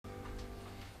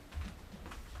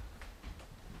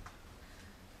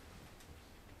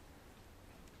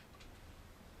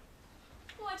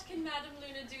can Madame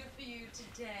Luna do for you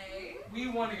today? We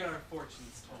want to get our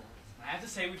fortunes told. I have to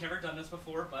say, we've never done this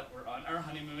before, but we're on our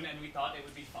honeymoon and we thought it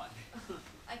would be fun.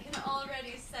 I can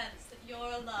already sense that your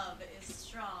love is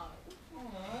strong.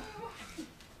 Aww.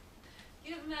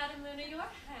 Give Madame Luna your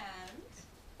hand.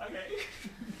 Okay.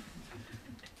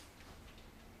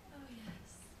 Oh,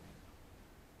 yes.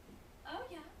 Oh,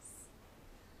 yes.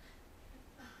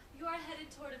 You are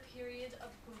headed toward a period of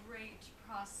great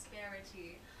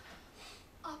prosperity.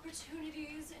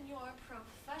 Opportunities in your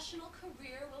professional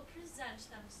career will present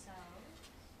themselves.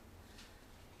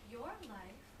 Your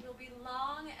life will be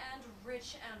long and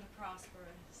rich and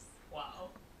prosperous. Wow.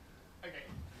 Okay.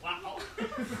 Wow.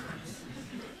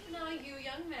 Now you,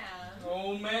 young man.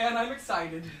 Oh man, I'm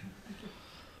excited.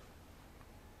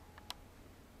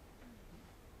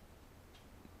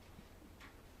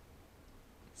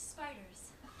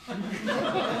 Spiders.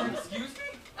 Excuse me?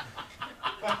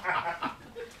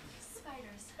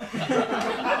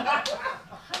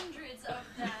 Hundreds of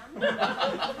them.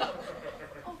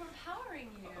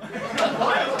 Overpowering you.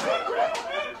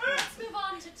 Let's move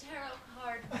on to tarot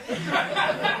card.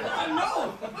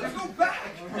 No! Let's go back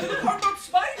to the part about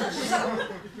spiders!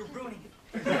 You're ruining it.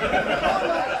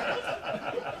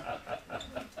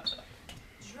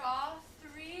 Draw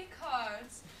 3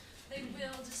 cards. They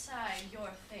will decide your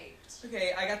fate.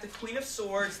 Okay, I got the Queen of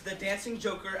Swords, the Dancing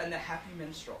Joker, and the Happy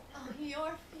Minstrel. Oh,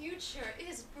 your future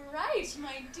is bright,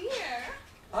 my dear.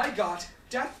 I got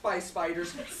Death by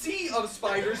Spiders, Sea of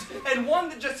Spiders, and one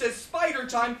that just says Spider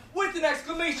Time with an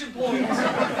exclamation point.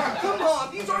 Come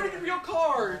on, these aren't even real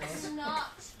cards. Do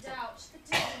not doubt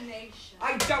the divination.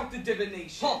 I doubt the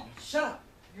divination. Paul, shut up.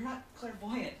 You're not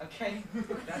clairvoyant, okay?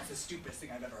 That's the stupidest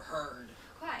thing I've ever heard.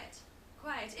 Quiet,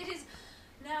 quiet. It is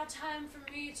now time for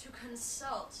me to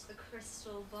consult the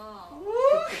crystal ball.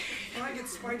 I get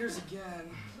spiders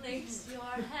again. Place your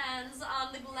hands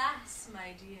on the glass,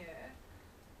 my dear.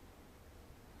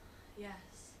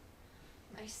 Yes,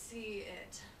 I see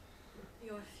it.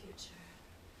 Your future.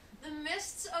 The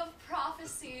mists of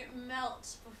prophecy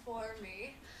melt before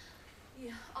me.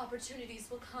 The opportunities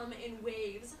will come in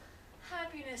waves.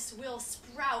 Happiness will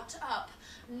sprout up,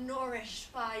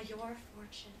 nourished by your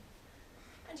fortune.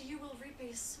 And you will reap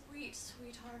a sweet,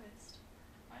 sweet harvest.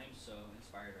 I am so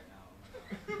inspired right now.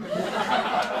 Oh my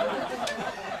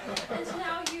God. And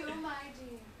now you, my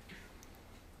dear.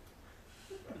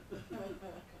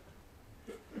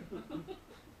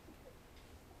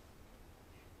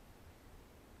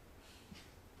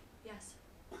 Yes,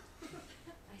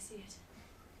 I see it.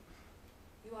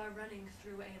 You are running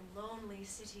through a lonely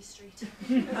city street.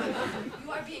 You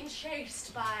are being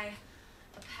chased by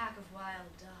a pack of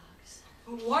wild dogs.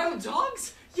 Wild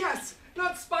dogs? Yes!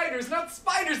 Not spiders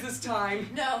this time!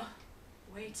 No,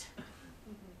 wait.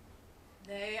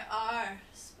 They are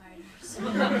spiders.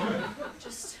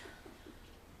 Just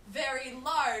very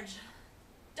large,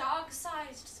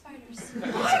 dog-sized spiders.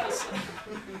 What?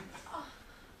 Oh,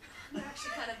 they're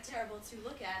actually kind of terrible to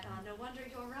look at. No wonder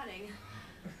you're running.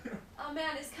 A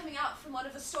man is coming out from one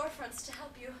of the storefronts to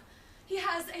help you. He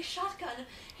has a shotgun.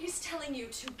 He's telling you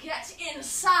to get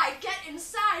inside. Get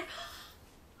inside.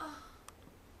 Oh,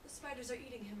 the spiders are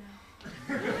eating him now.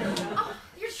 Oh,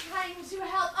 you're trying to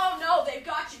help. Oh no, they've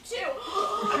got you too.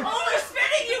 Oh, they're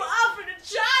spinning you up in a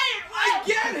giant web. I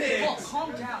get it! Paul,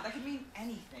 calm down. That could mean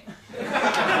anything.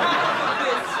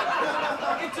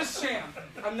 It's a sham.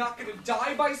 I'm not gonna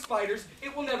die by spiders.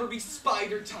 It will never be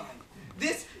spider time.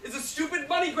 This is a stupid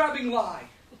money-grabbing lie.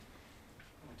 Oh,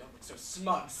 don't look so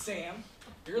smug, Sam.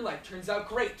 Your life turns out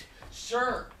great.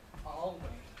 Sure, always.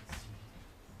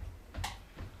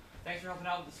 Thanks for helping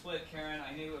out with the split, Karen.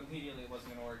 I knew immediately it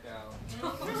wasn't going to work out.